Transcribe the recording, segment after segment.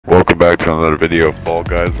back to another video of Fall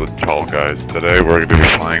Guys with Tall Guys. Today we're going to be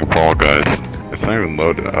playing Fall Guys. It's not even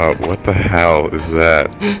loaded up. What the hell is that?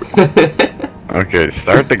 Okay,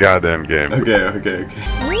 start the goddamn game. Okay.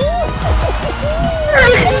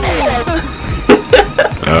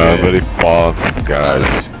 Nobody falls,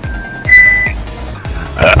 guys.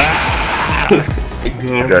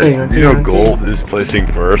 Guys, you know Gold is placing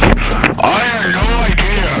first? I have no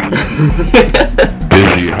idea!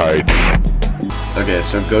 Busy Heights. Okay,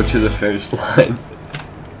 so go to the finish line.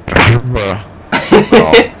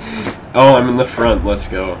 Oh, I'm in the front, let's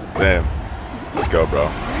go. Damn. Let's go, bro.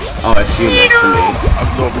 Oh, I see you next to me.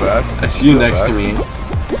 I'm so fast. I see you next to me.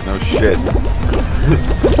 No shit.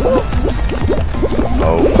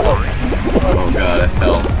 Oh god, I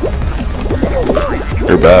fell.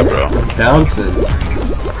 You're bad, bro. Bouncing.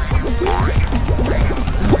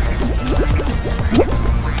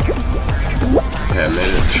 Okay, I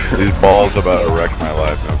made it through. These balls about to wreck my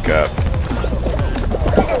life, no cap.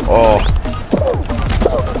 Oh.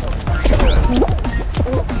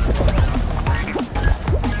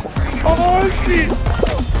 Oh shit.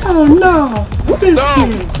 Oh no! Biscuit!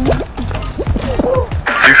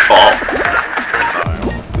 Did you fall? I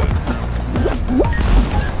almost did.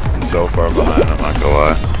 I'm so far behind, I'm not gonna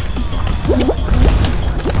lie.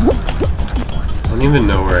 I don't even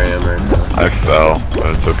know where I am right now. I fell, but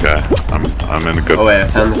it's okay. I'm in a good. Oh wait, I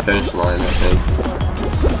found the finish line, I think.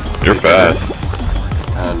 You're fast.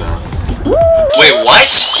 I don't know. Wait, what?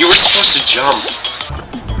 You were supposed to jump.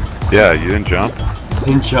 Yeah, you didn't jump? I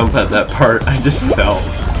didn't jump at that part, I just fell.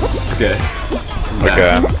 Okay.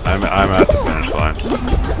 Okay, I'm at the finish line.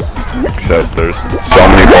 Except there's so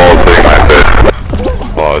many balls hitting my face.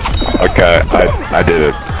 Pause. Okay, I did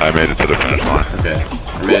it. I made it to the finish line. Okay,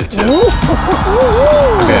 I made it too.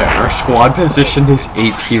 Okay, our squad position is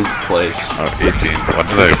 18th place. Oh, 18. What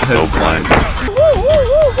did I still blind?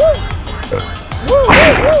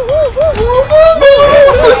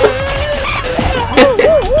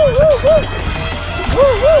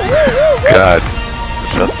 God.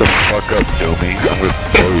 Shut the fuck up, Domi. I'm gonna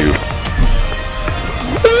kill you.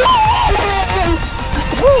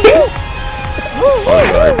 Oh,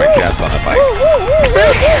 sorry, my cat's on the mic.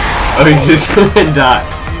 Oh, he's gonna die.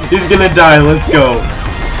 He's gonna die, let's go.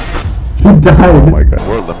 He died. Oh my god,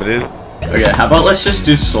 we're limited? Okay, how about let's just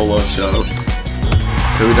do solo show?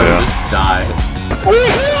 So we don't just die.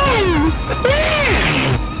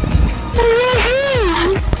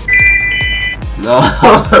 No.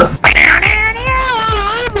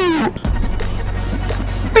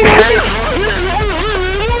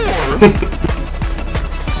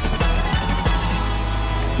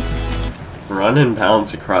 Run and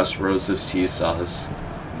bounce across rows of seesaws.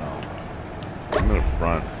 No. I'm in the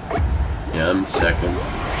front. Yeah, I'm second.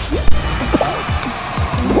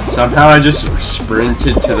 Somehow I just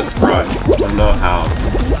sprinted to the front. I don't know how.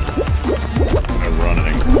 I'm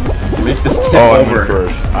running. Make this tip I'm over. in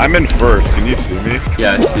first. I'm in first. Can you see me?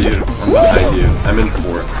 Yeah, I see you. I'm behind you. I'm in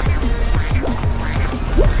fourth.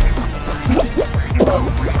 Oh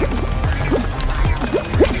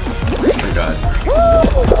my god.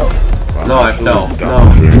 No, I fell.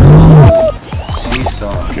 No.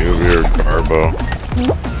 Seesaw. Give your garbo.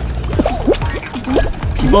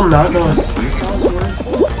 People not know what seesaws work?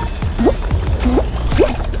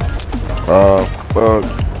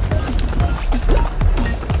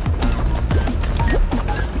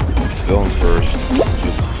 Still in first.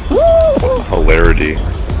 Just hilarity.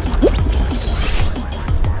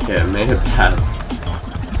 Okay, I made it past.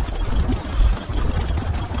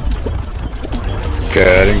 Okay,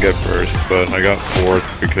 I didn't get first, but I got fourth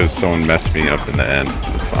because someone messed me up in the end.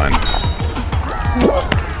 It's fine.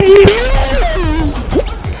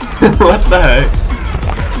 What the heck?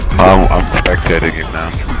 I'm spectating it now.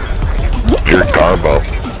 Your garbo.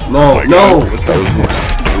 No, Oh no! God, that was the most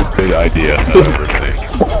stupid idea I've ever seen.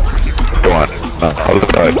 Go on. Other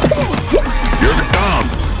side. You're dumb!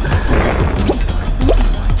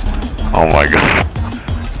 Oh my god.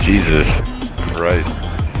 Jesus Christ.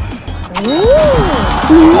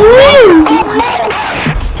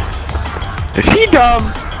 Is he dumb?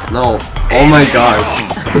 No. Oh my god.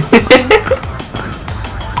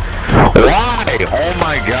 Why? Oh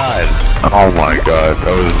my god. Oh my god.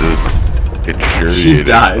 That was just infuriating. She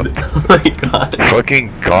died. Oh my god. Fucking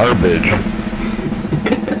garbage.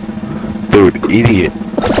 Dude, idiot.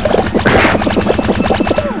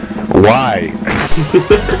 Why?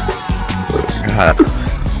 God.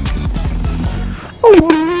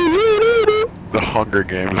 The Hunger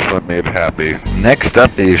Games that made happy. Next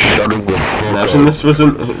up is Shuttle with Imagine this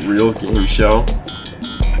wasn't a real game show.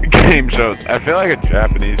 Game shows. I feel like a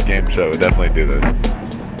Japanese game show would definitely do this.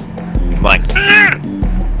 Like,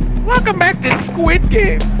 what Welcome back to Squid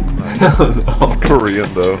Game. No.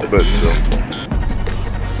 Korean though, but still.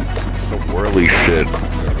 The whirly shit.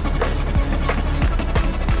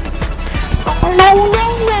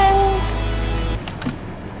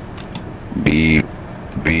 Beep,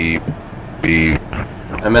 beep, beep.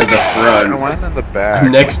 I'm at the front. No, I'm in the back.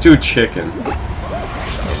 I'm next to a chicken.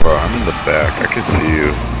 Bro, I'm in the back. I can see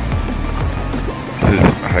you. This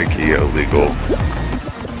is high-key illegal.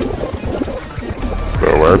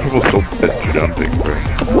 Bro, why are people so bad jumping, bro?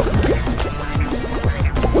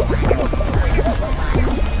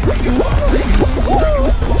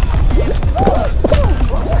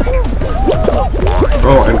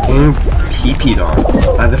 Bro, I'm getting pee-peed on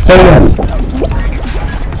by the fan.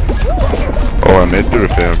 Oh, I made it through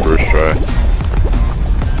the fan first try.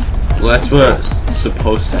 Well, that's what's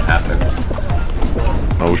supposed to happen.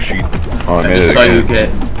 Oh, shit. Oh, I made I it just saw again. you get.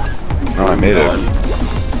 No, I made it.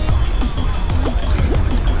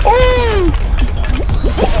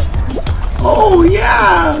 Oh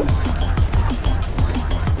yeah!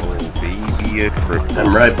 Oh, baby,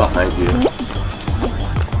 I'm right behind you.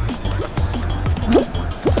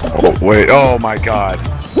 Oh, wait. Oh, my God.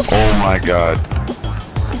 Oh, my God.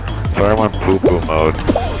 Sorry, I went poo-poo mode.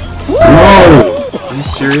 Whoa! Are you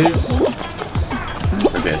serious?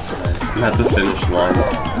 Okay, it's alright. I'm at the finish line.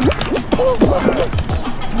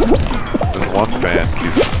 This one fan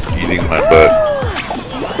keeps eating my butt.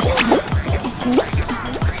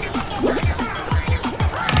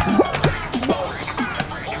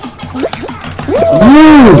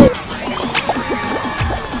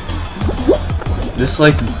 This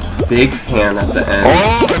like big fan at the end.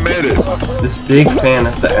 Oh, I made it! This big fan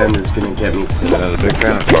at the end is gonna get me killed. Yeah, the big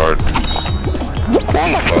fan is hard.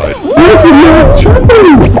 Qualified. This is not true!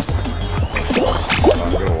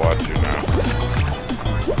 I'm gonna watch you now.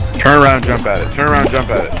 Turn around and jump at it. Turn around and jump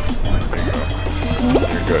at it. There you go.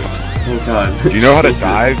 You're good. Oh god. Do you know how to Jesus.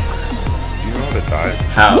 dive? Do you know how to dive?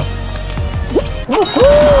 How? You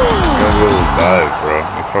gotta be able to dive, bro.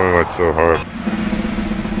 That's probably why it's so hard.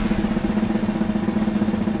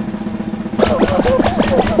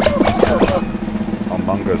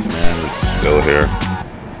 Among Us Man is still here.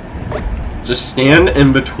 Just stand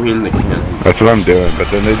in between the cannons. That's what I'm doing, but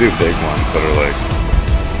then they do big ones that are like...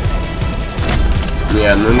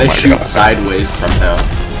 Yeah, and then Oh they my shoot God. sideways somehow.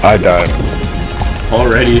 I died.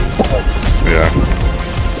 Already. Yeah.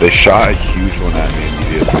 They shot a huge one at me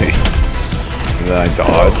immediately. And then I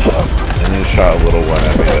dodged, and then shot a little one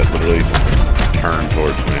at me that literally turned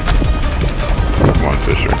towards me. Come on,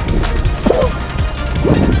 Fisher.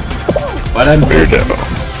 But I'm Bear demo.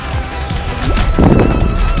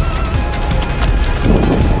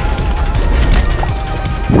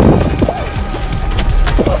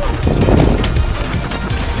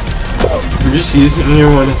 I'm just using your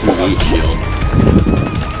one as a meat shield.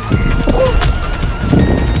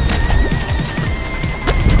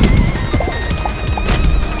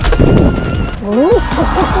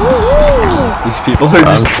 These people are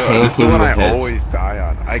just tanking the one the I hits. always die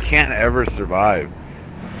on. I can't ever survive.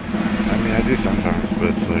 I mean, I do sometimes, but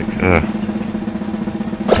it's like,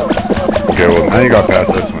 Okay, well, now you got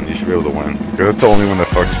past this one, you should be able to win. Because that's the only one that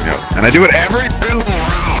fucks me up. And I do it every single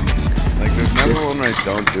round! Like, there's never one where I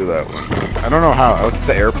don't do that one. I don't know how. I was at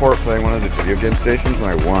the airport playing one of the video game stations and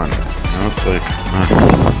I won. Now it's like,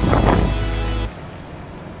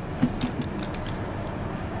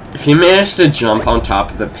 If you manage to jump on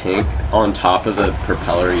top of the pink, on top of the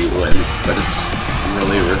propeller, you win. But it's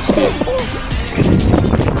really risky.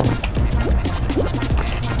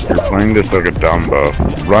 You're playing this like a dumbo.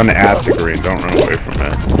 Run at the green, don't run away from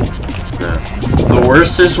it. Yeah. The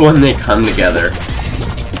worst is when they come together.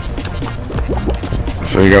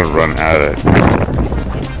 So you gotta run at it.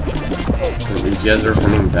 And these guys are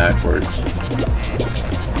running backwards.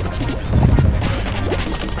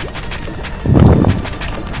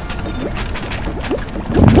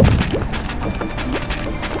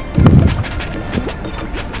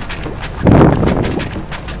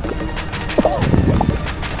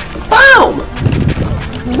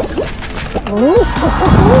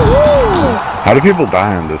 How do people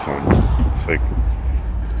die on this one? It's like...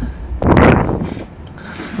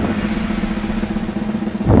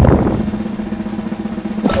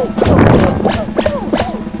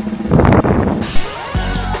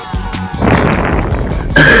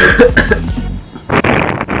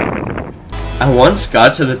 I once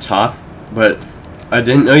got to the top, but I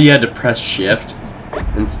didn't know you had to press shift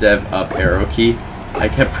instead of up arrow key. I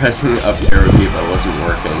kept pressing up arrow key but it wasn't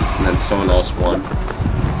working, and then someone else won.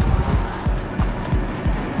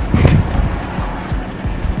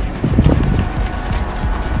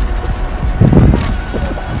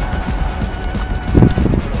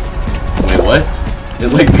 It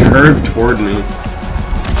like curved toward me.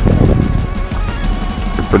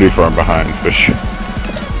 You're pretty far behind, fish.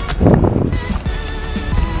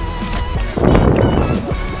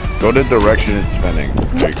 Go the direction it's spinning.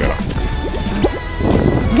 There you go.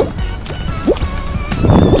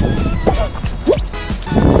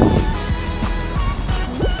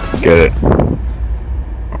 Get it.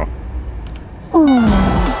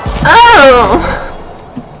 Oh!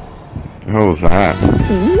 What was that?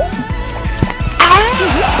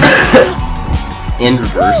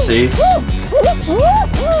 Inverse ace.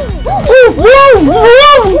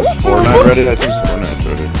 Fortnite Reddit? I think Fortnite's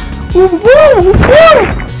Reddit.